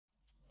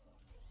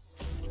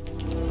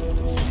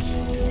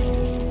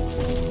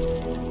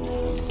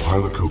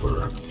Pilot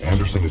Cooper,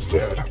 Anderson is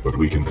dead, but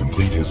we can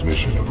complete his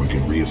mission if we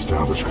can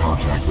re-establish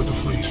contact with the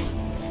fleet.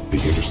 The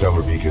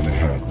interstellar beacon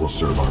ahead will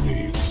serve our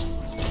needs.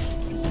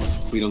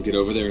 We don't get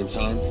over there in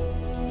time?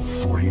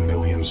 40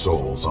 million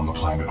souls on the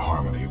planet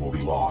Harmony will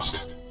be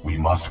lost. We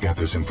must get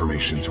this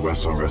information to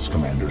SRS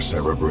Commander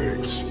Sarah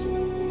Briggs.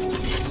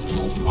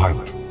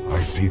 Pilot,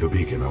 I see the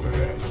beacon up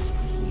ahead.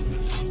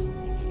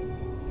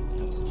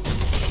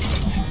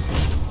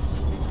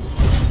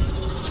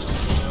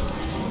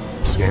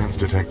 Scans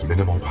detect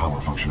minimal power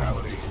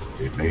functionality.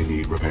 It may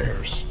need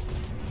repairs.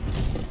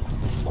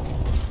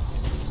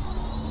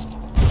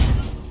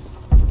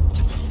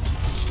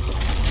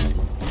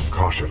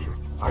 Caution.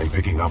 I'm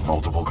picking up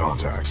multiple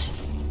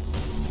contacts.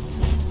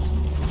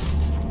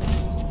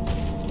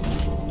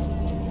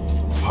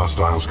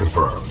 Hostiles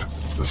confirmed.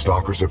 The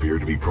stalkers appear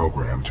to be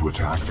programmed to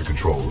attack the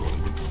control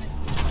room.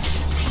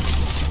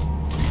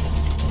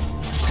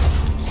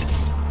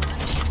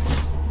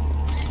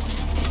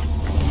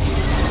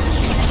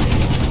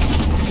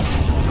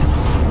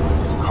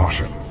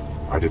 Caution.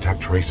 I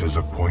detect traces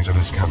of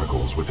poisonous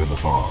chemicals within the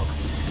fog.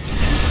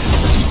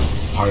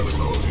 Pilot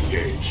mode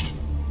engaged.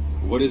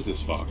 What is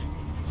this fog?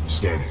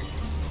 Scanning.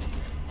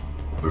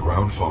 The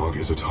ground fog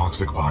is a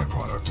toxic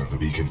byproduct of the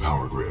beacon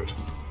power grid.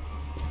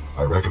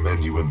 I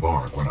recommend you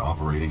embark when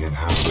operating in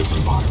hazardous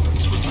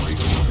environments with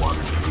greater than 1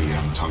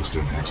 ppm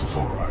tungsten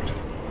hexafluoride.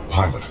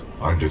 Pilot,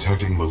 I'm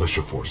detecting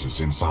militia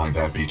forces inside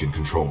that beacon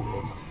control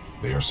room.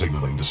 They are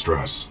signaling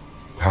distress.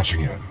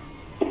 Patching in.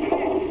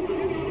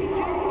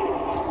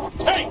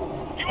 Hey!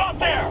 You out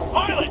there!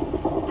 Pilot!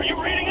 Are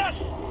you reading us?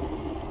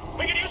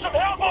 We can use some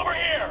help over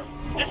here!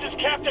 This is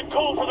Captain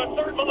Cole for the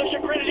 3rd Militia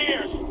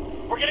Grenadiers.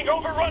 We're getting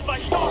overrun by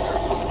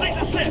stalkers. Please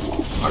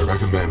assist. I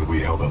recommend we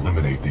help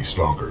eliminate these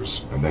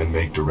stalkers, and then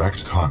make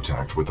direct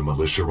contact with the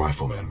militia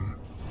riflemen.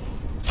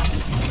 We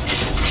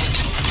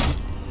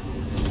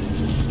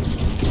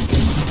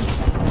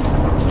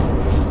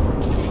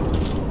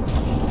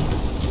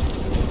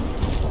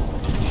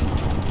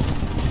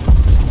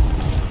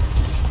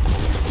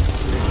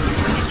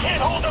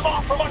can't hold them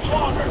off for much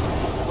longer.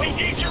 We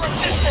need your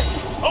assistance.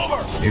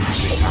 Over.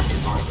 Interesting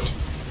tactic, Pilot.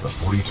 The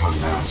 40-ton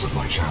mass of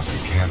my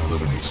chassis can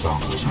eliminate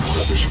stalkers more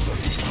efficiently.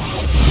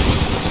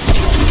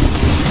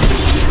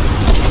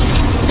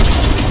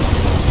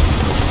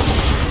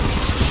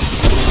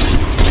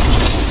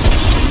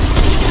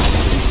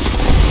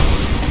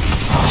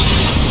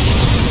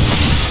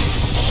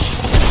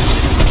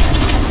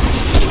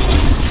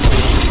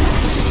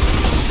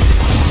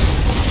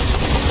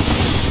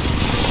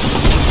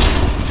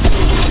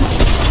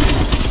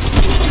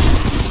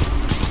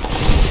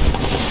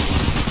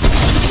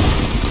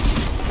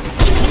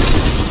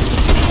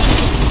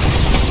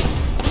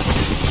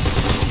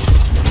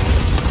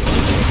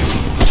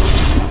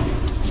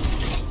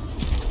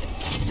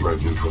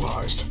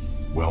 Neutralized.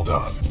 Well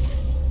done.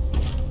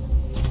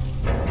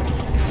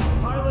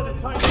 Pilot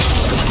and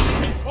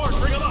Titanfall. Port,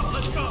 bring them up.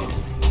 Let's go.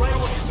 Right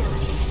away, sir.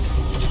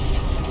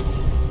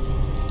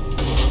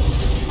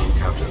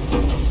 Captain,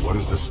 what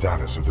is the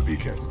status of the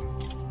beacon?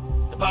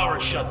 The power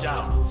is shut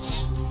down.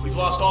 We've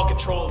lost all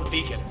control of the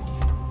beacon.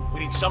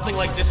 We need something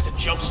like this to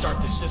jumpstart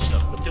the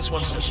system, but this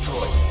one's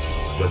destroyed.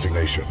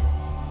 Designation.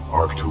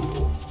 Arc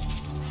tool.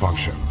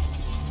 Function.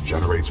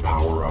 Generates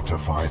power up to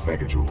 5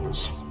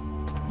 megajoules.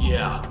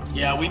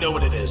 Yeah, we know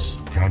what it is.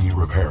 Can you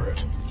repair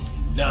it?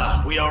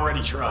 Nah, we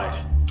already tried.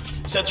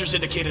 Sensors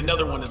indicate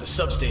another one in the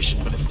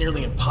substation, but it's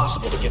nearly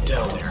impossible to get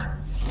down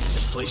there.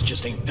 This place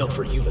just ain't built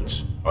for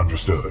humans.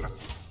 Understood.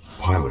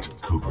 Pilot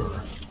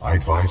Cooper, I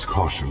advise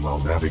caution while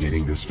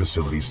navigating this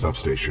facility's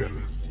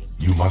substation.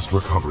 You must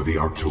recover the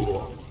arc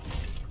tool.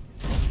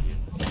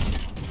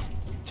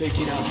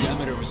 Taking out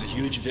Demeter was a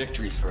huge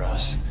victory for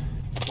us.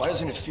 Why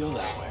doesn't it feel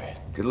that way?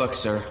 Good luck,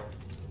 sir.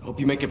 Hope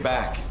you make it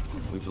back.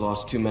 We've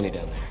lost too many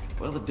down there.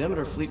 Well, the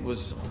Demeter fleet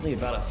was only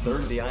about 1/3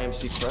 of the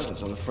IMC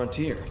presence on the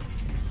frontier.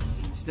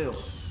 Still,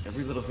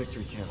 every little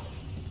victory counts.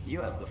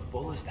 You have the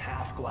fullest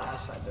half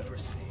glass I've ever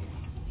seen.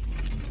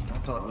 I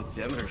thought with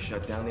Demeter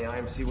shut down, the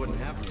IMC wouldn't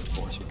have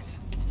reinforcements.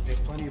 They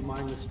have plenty of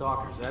mindless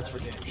stalkers, that's for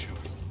damn sure.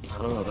 I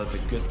don't know if that's a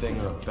good thing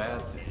or a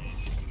bad thing.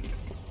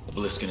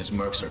 Byksk and his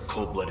mercs are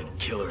cold-blooded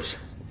killers.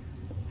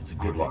 It's a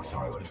Good luck, thing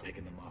someone's Pilot. been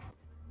picking them off.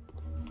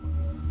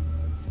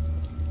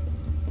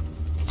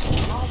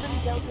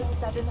 Ryzen Delta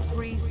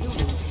 7-3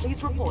 Zulu,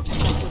 please report to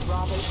Delta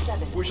Bravo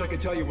 7. Wish I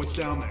could tell you what's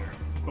down there,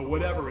 but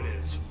whatever it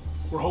is,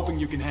 we're hoping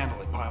you can handle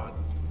it, Pilot.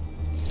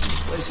 This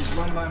place is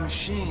run by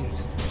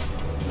machines.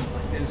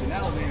 Like there's an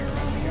elevator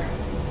around here.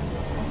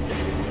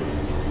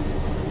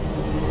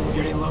 We're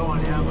getting low on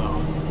ammo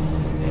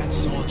and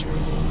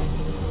soldiers.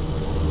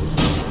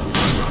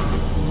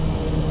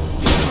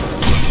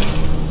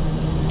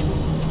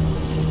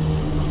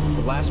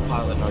 The last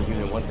pilot in our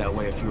unit went that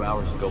way a few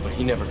hours ago, but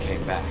he never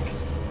came back.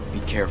 Be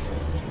careful.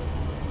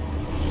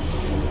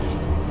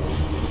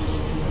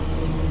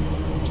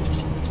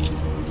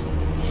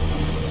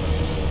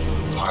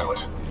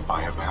 Pilot,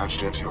 I have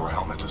patched into your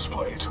helmet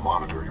display to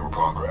monitor your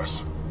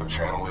progress. The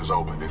channel is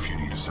open if you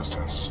need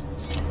assistance.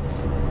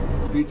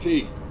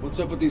 BT, what's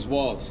up with these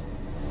walls?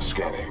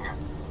 Scanning.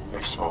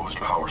 Exposed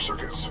power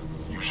circuits.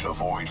 You should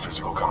avoid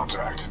physical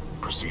contact.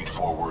 Proceed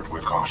forward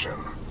with caution.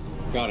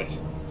 Got it.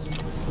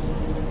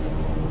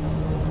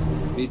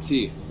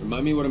 BT,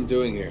 remind me what I'm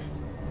doing here.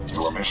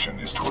 Your mission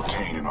is to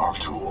obtain an ARC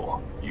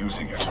tool.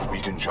 Using it, we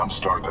can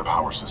jumpstart the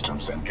power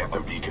systems and get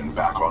the beacon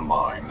back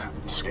online.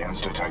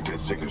 Scans detected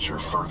signature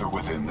further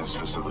within this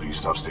facility's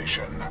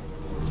substation.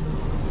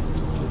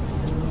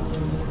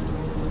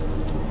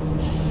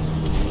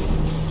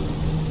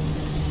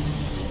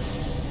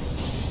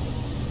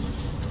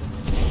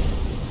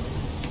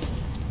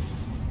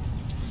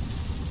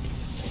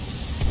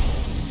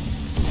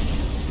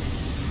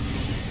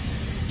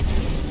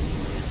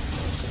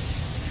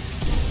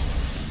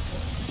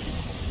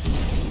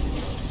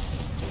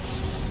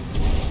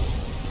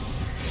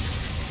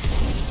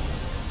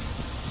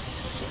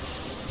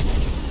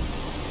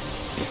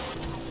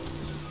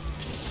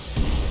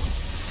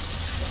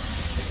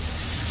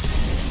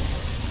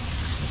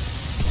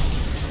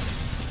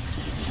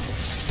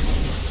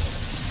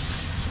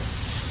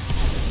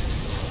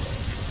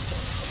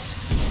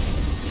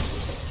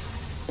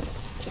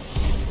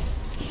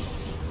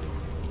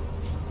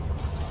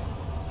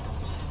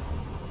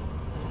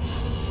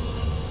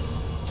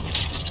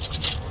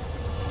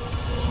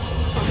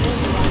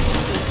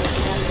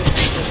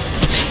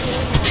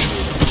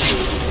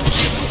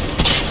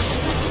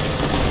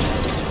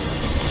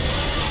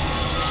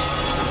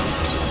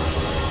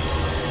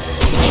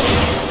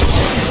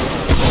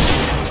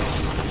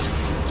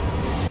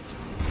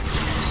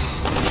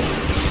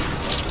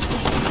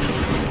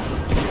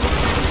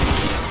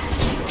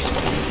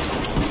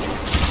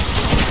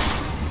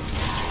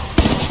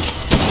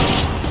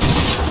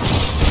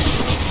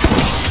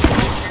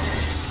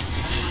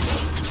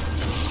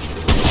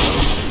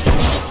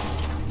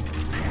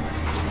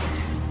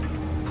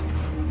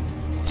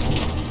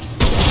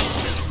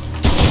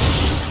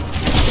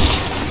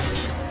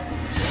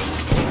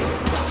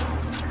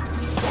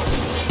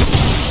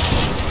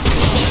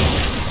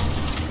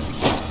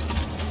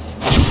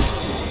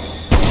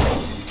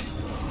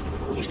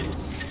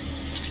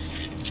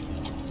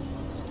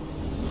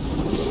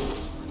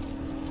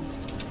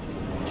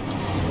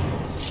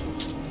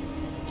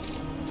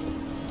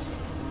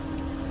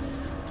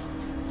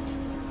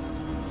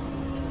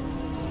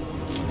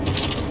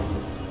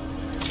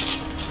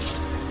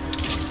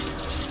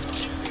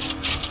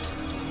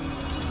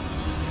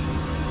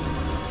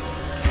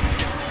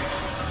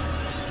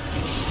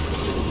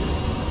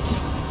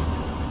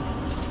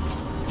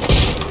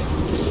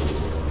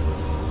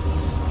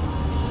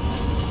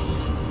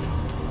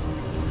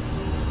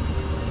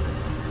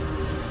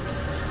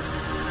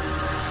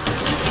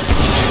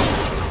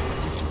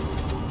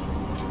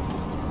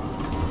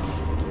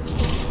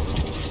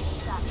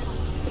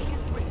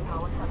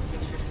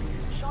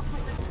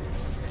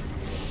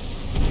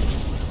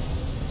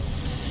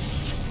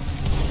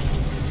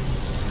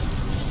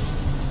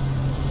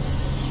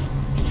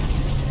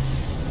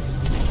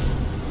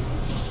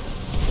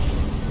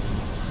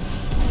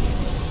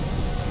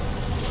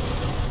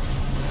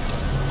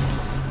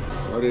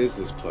 What is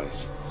this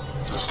place?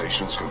 The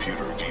station's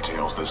computer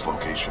details this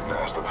location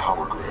as the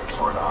power grid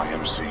for an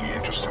IMC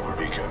interstellar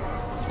beacon.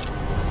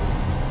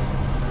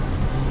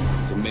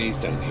 It's a maze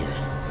down here.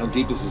 How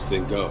deep does this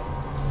thing go?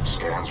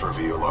 Scans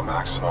reveal a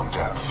maximum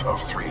depth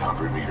of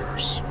 300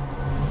 meters.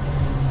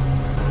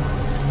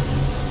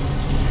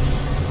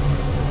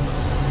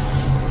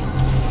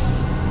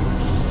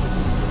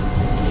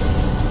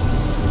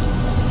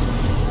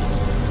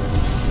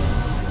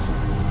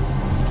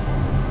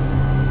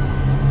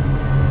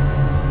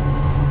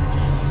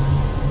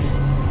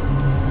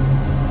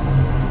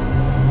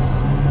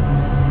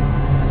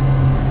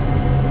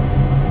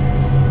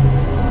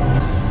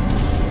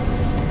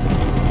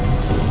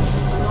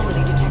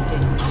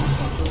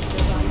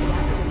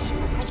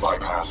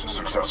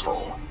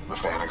 Successful. The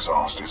fan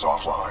exhaust is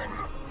offline.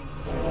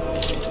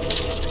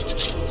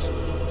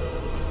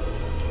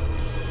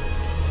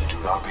 Do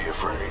not be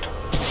afraid.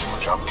 Your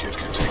jump kit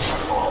can take that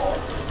fall.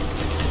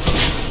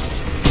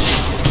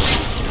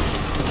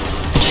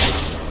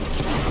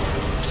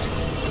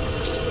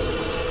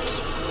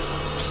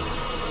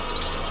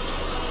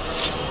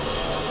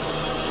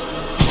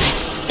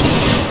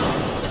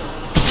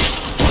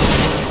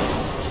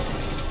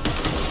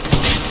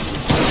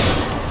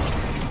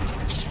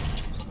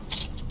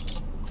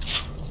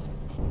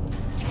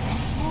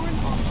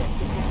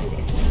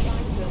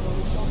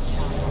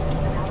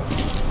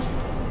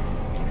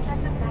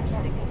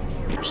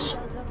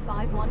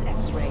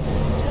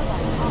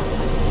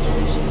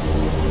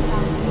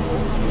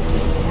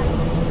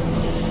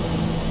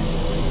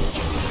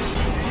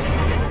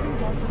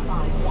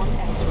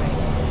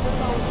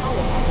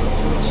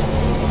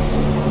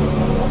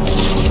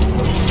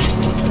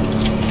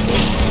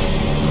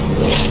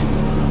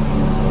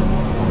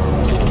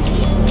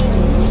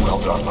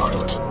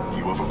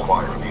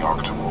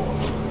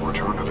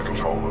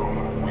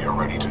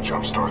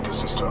 Jumpstart the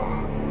system.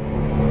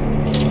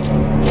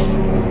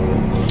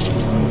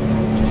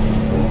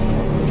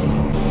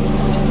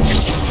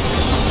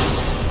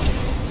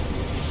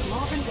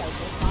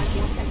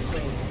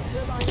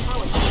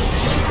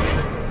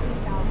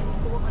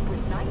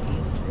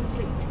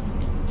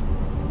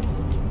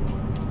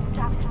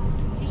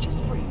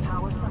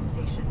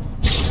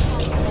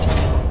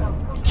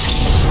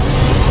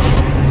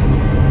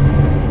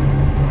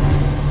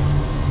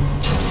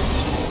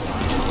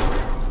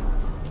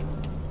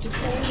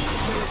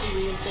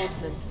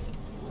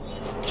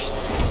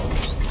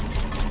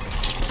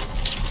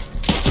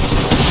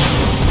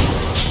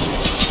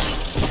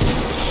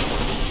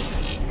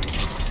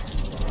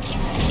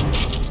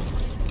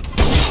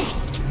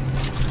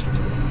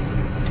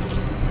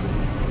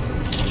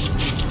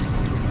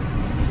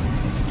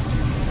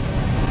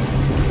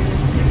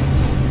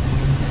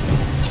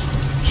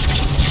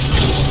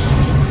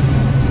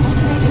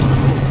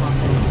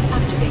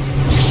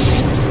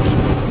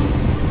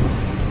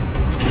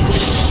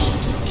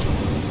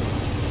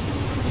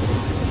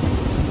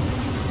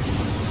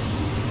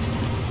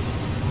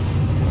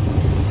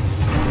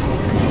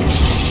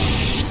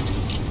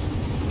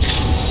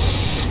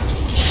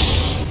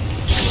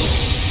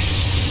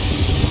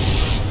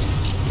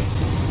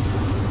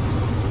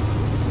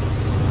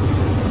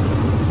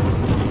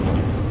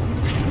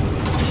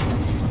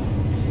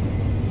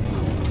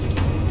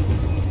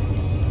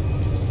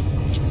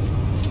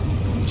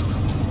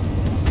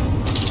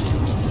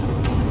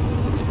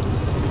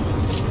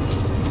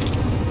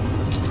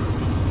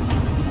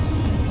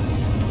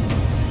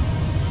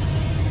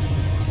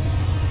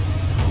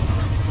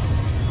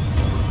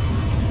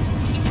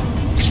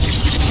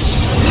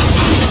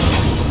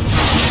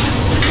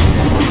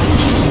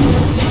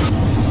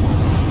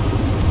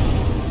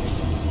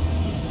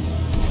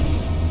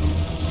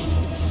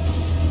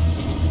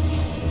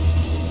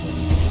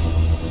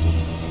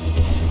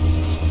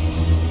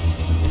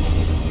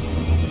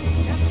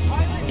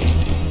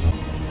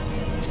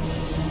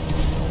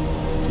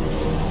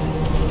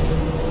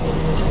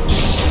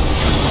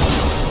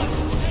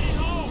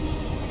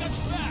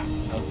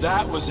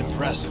 was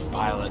impressive,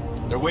 pilot.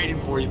 They're waiting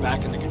for you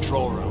back in the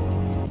control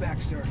room.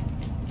 Back, sir.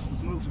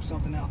 Those moves are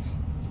something else.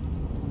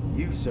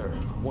 You, sir,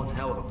 one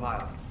hell of a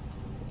pilot.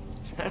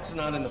 That's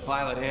not in the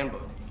pilot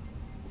handbook.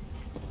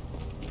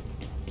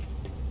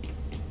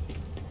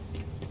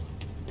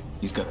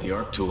 He's got the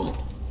arc tool.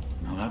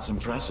 Now that's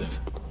impressive.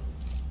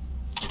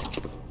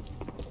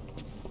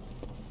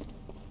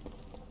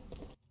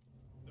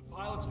 The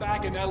pilot's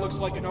back, and that looks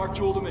like an arc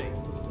tool to me.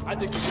 I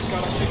think we just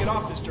gotta take it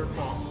off this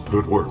dirtball.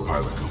 Good work,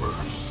 Pilot Cooper.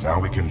 Now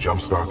we can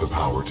jumpstart the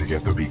power to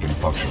get the beacon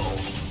functional.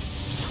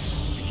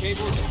 The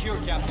cable is secure,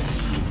 Captain.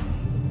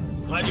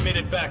 Glad you made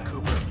it back,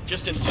 Cooper.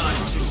 Just in time,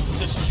 too. The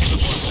systems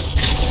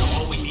are working.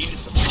 All we need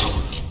is some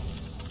power.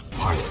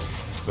 Pilot,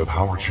 the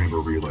power chamber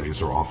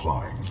relays are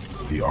offline.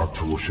 The arc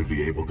tool should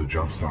be able to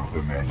jumpstart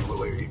them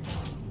manually.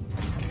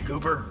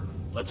 Cooper,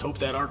 let's hope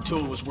that arc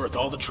tool was worth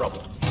all the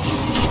trouble.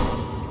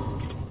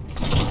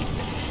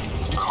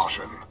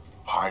 Caution.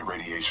 High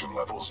radiation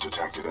levels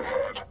detected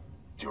ahead.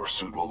 Your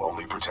suit will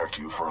only protect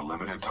you for a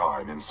limited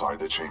time inside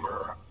the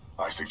chamber.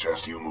 I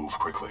suggest you move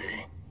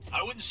quickly.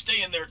 I wouldn't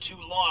stay in there too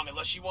long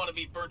unless you want to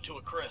be burnt to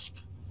a crisp.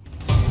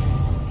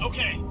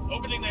 Okay,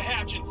 opening the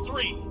hatch in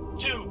 3,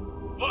 2,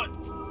 1,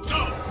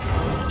 go!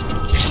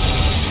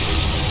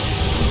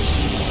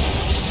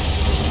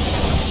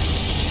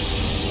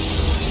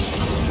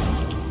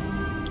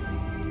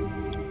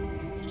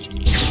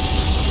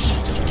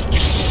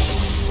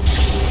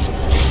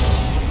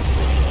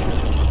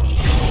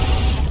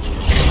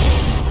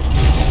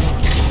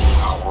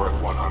 Power at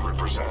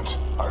 100%.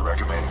 I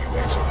recommend you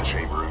exit the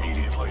chamber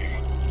immediately.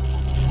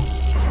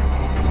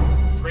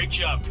 Great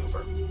job,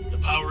 Cooper. The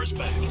power is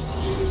back.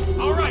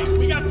 All right,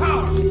 we got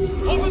power.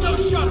 Open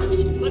those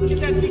shutters. Let's get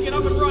that beacon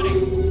up and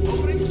running.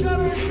 Opening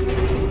shutters.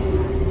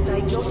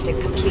 Diagnostic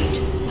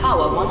complete.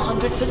 Power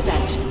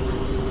 100%.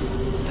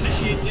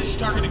 Initiate dish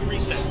targeting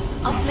reset.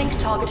 Uplink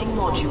targeting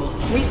module.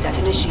 Reset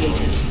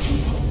initiated.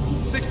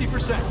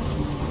 60%.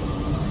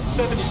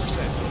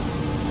 70%.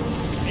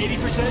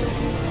 80%.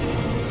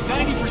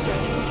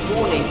 90%.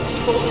 Warning.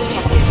 Fault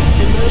detected.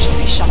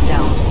 Emergency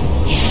shutdown.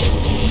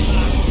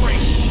 Great.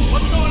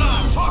 What's going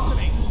on? Talk to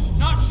me.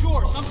 Not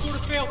sure. Some sort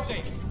of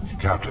failsafe.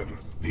 Captain,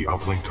 the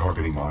uplink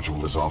targeting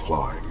module is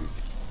offline.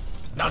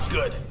 Not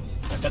good.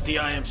 I bet the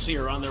IMC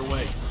are on their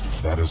way.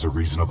 That is a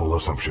reasonable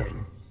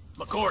assumption.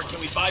 McCord, can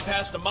we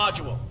bypass the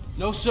module?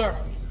 No, sir.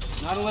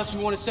 Not unless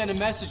we want to send a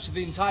message to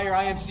the entire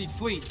IMC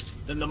fleet.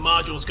 Then the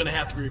module's gonna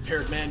have to be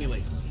repaired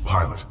manually.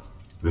 Pilot,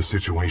 this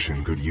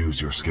situation could use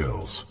your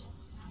skills.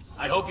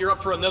 I hope you're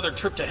up for another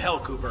trip to hell,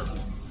 Cooper.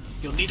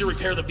 You'll need to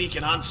repair the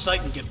beacon on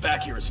site and get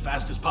back here as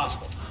fast as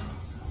possible.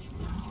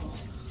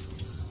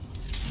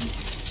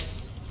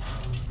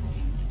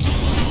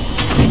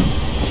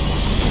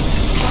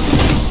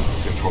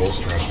 Controls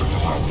transferred to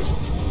pilot.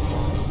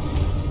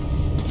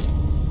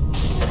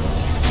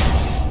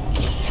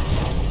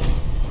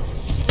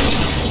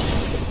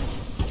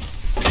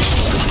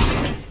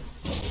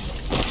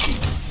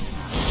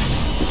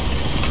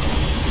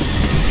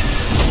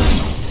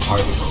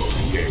 Pilot mode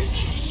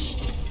engaged.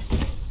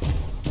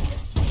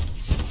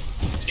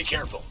 Be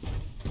careful.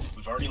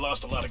 We've already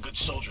lost a lot of good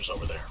soldiers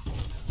over there.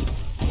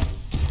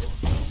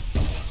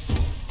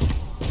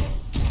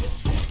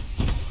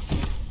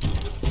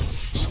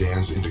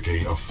 Scans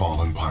indicate a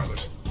fallen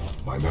pilot.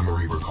 My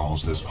memory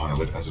recalls this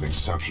pilot as an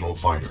exceptional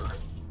fighter,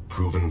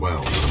 proven well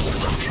in the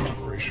Fracture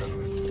operation.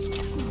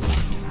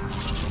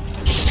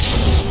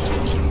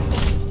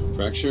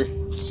 Fracture?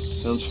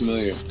 Sounds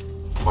familiar.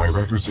 My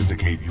records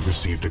indicate you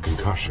received a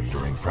concussion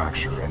during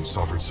Fracture and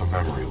suffered some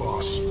memory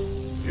loss.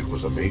 It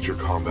was a major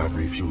combat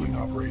refueling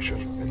operation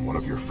and one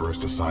of your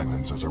first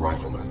assignments as a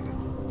rifleman.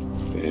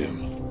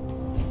 Damn.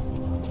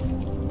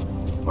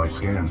 My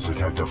scans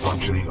detect a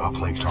functioning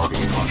uplink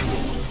targeting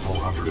module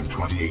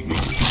 428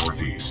 meters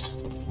northeast.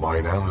 My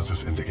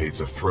analysis indicates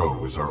a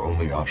throw is our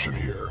only option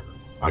here.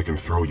 I can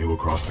throw you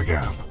across the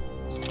gap.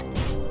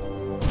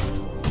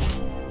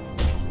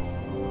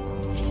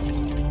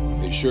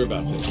 Are you sure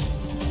about this?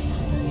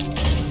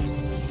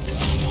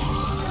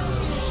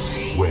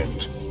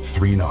 Wind,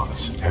 3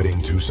 knots,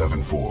 heading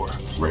 274.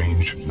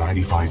 Range,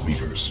 95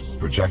 meters.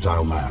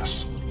 Projectile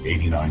mass,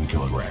 89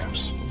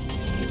 kilograms.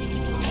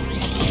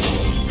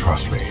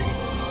 Trust me.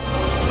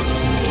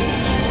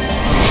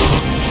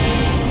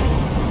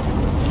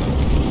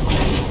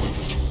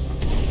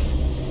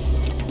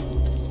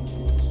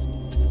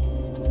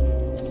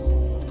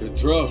 Good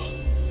throw.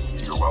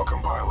 You're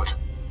welcome, pilot.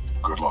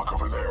 Good luck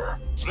over there.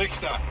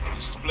 Richter,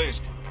 this is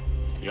Byksk.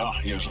 Yeah,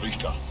 here's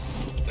Richter.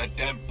 That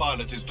damn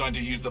pilot is trying to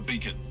use the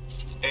beacon.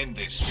 End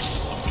this.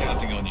 I'm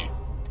counting on you.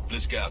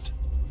 Byksk out.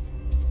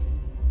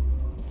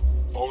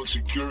 All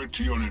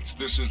security units,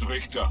 this is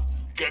Richter.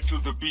 Get to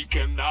the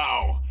beacon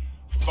now.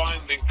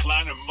 Find den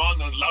kleinen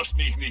Mann und lasst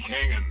mich nicht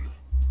hängen.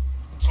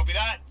 Copy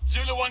that.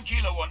 Zulu 1,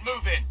 Kilo 1,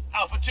 move in.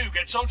 Alpha 2,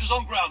 get soldiers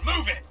on ground.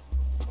 Move it!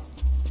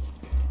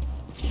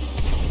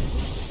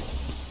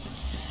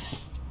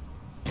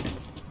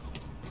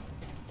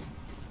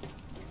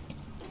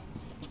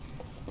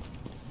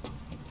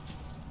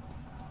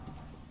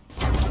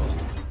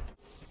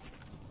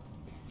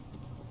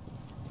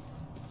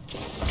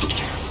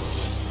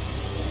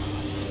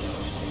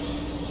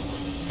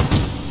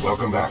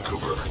 Welcome back,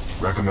 Cooper.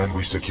 Recommend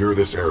we secure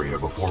this area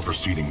before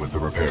proceeding with the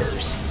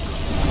repairs.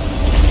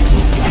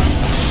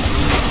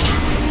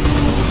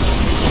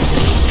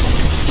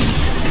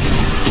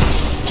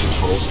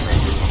 Control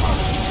strength of the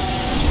pilot.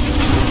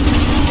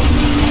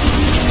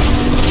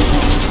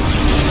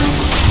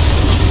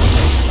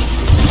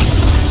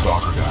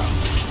 Stalker down.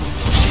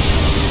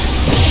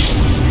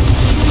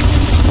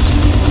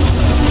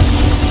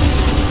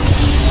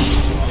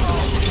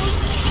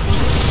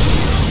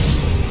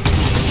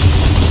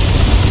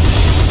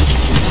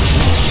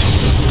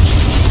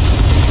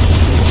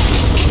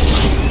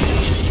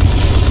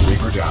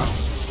 Reaper down.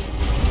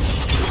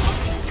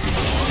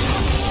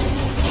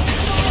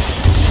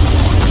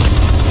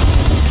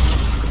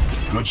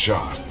 Good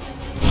shot.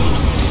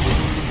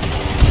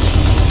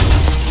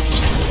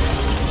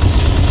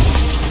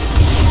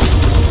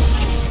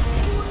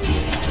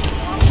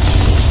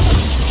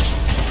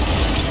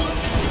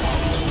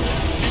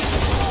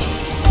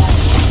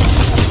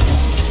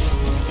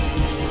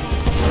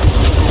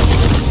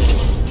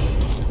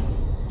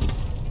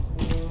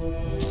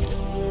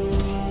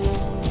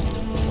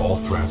 All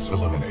threats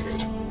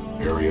eliminated.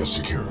 Area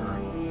secure.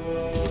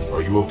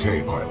 Are you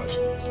okay, pilot?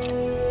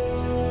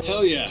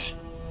 Hell yeah.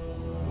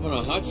 I'm on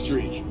a hot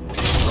streak.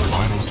 Our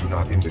vitals do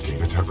not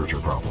indicate a temperature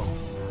problem.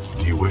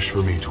 Do you wish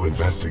for me to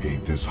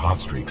investigate this hot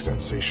streak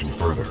sensation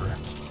further?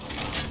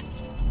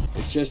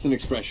 It's just an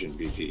expression,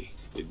 BT.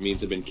 It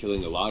means I've been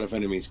killing a lot of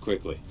enemies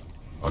quickly.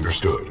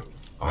 Understood.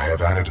 I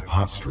have added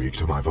hot streak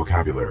to my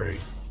vocabulary.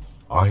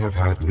 I have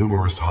had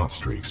numerous hot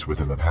streaks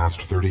within the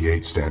past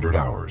 38 standard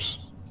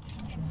hours.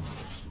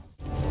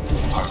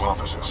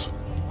 Hypothesis.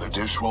 The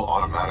dish will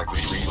automatically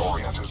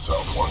reorient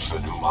itself once the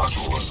new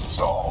module is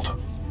installed.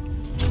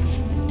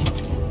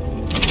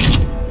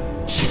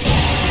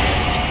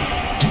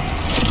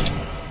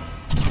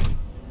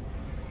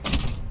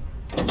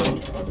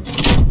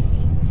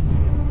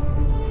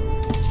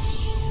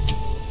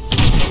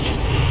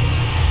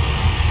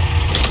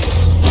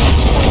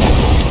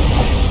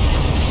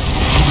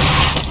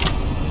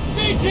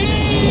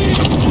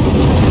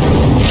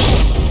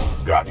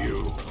 Got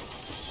you.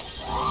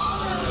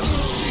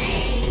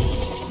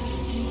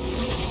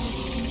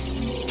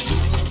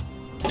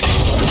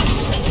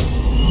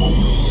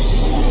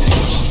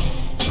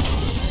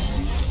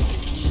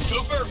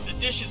 Cooper, the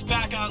dish is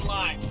back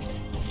online.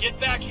 Get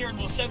back here and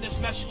we'll send this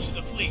message to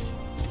the fleet.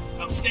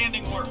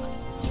 Outstanding work.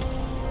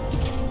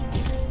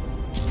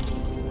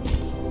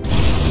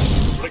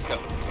 Richter,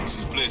 this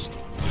is Byksk.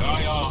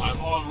 Yeah, I'm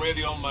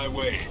already on my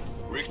way.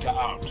 Richter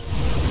out.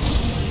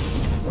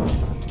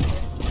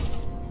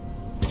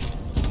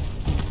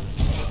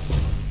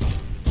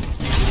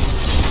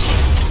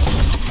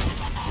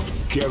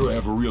 Care to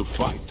have a real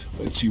fight?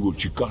 Let's see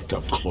what you got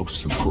up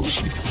close and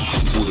personal.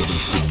 Oder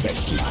bist du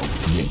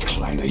weggelaufen, ihr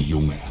kleiner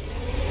Junge?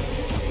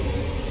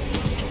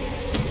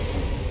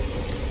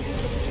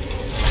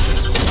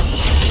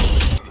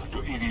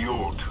 Du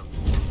Idiot.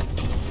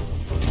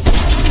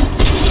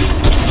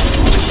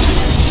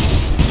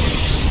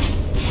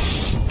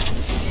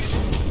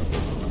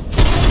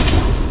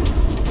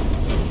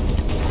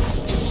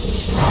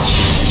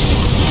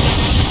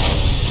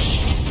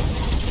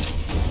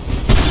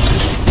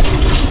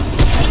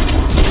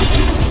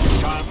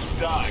 Time to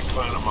die,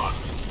 kleiner Mann.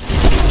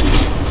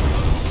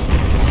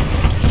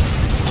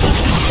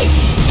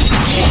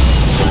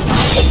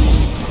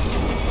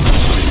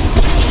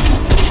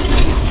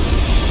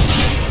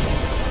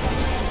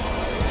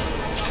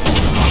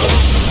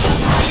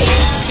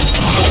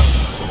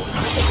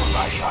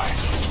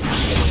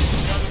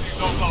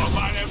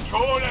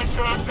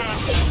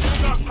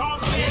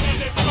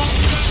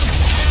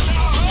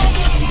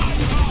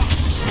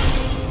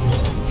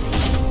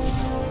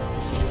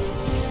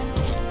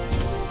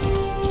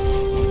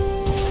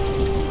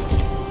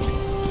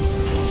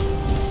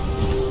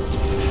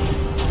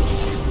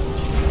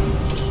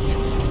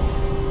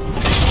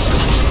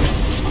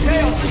 Okay,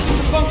 all systems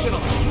are functional.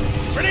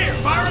 Rainier,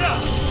 fire it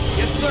up!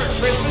 Yes, sir.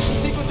 Transmission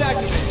sequence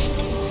activated. It's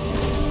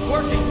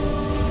working.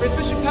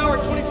 Transmission power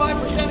at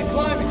 25% and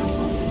climbing.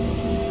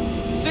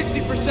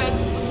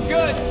 60%. Looks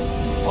good.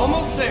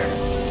 Almost there.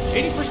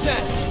 80%.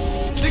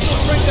 Signal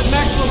strength at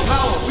maximum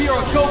power. We are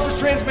a go for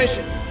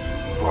transmission.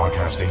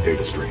 Broadcasting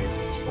data stream.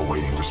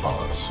 Awaiting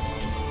response.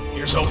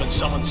 Here's hoping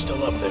someone's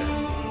still up there.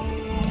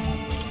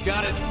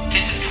 Got it.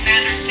 This is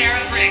Commander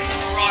Sarah Briggs of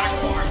Marauder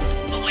Corps.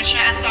 Militia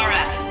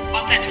SRS.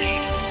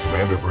 Authenticate.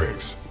 Commander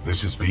Briggs,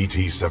 this is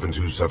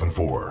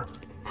BT-7274.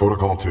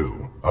 Protocol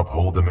 2,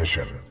 uphold the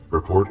mission.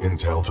 Report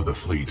intel to the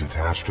fleet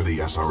attached to the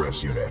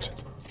SRS unit.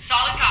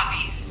 Solid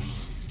copy.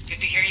 Good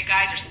to hear you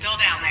guys are still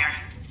down there.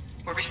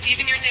 We're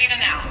receiving your data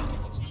now.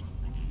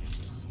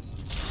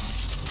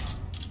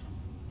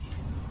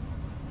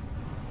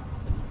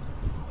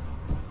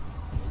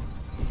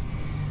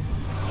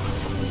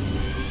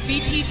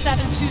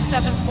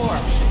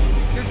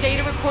 BT-7274. Your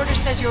data recorder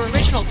says your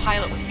original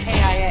pilot was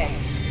KIA.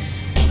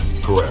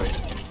 Correct.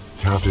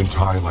 Captain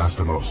Ty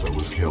Lastimosa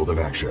was killed in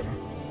action.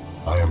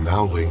 I am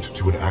now linked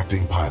to an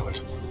acting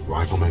pilot,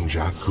 Rifleman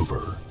Jack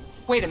Cooper.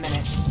 Wait a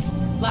minute.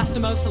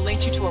 Lastimosa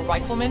linked you to a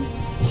rifleman?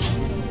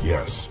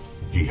 Yes.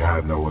 He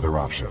had no other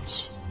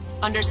options.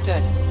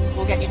 Understood.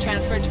 We'll get you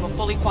transferred to a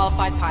fully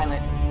qualified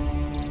pilot.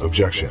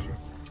 Objection.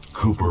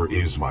 Cooper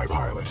is my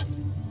pilot.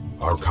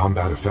 Our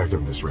combat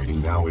effectiveness rating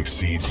now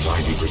exceeds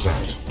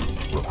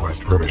 90%.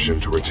 Request permission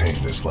to retain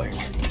this link.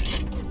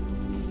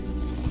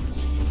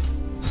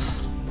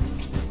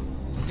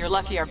 You're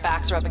lucky our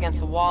backs are up against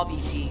the wall,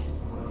 BT.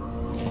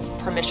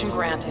 Permission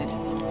granted.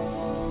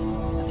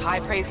 That's high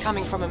praise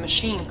coming from a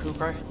machine,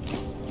 Cooper.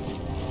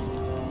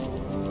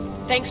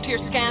 Thanks to your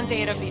scan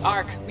data of the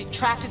Ark, we've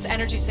tracked its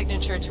energy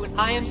signature to an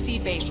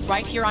IMC base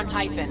right here on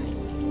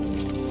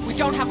Typhon. We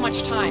don't have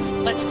much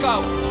time. Let's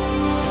go!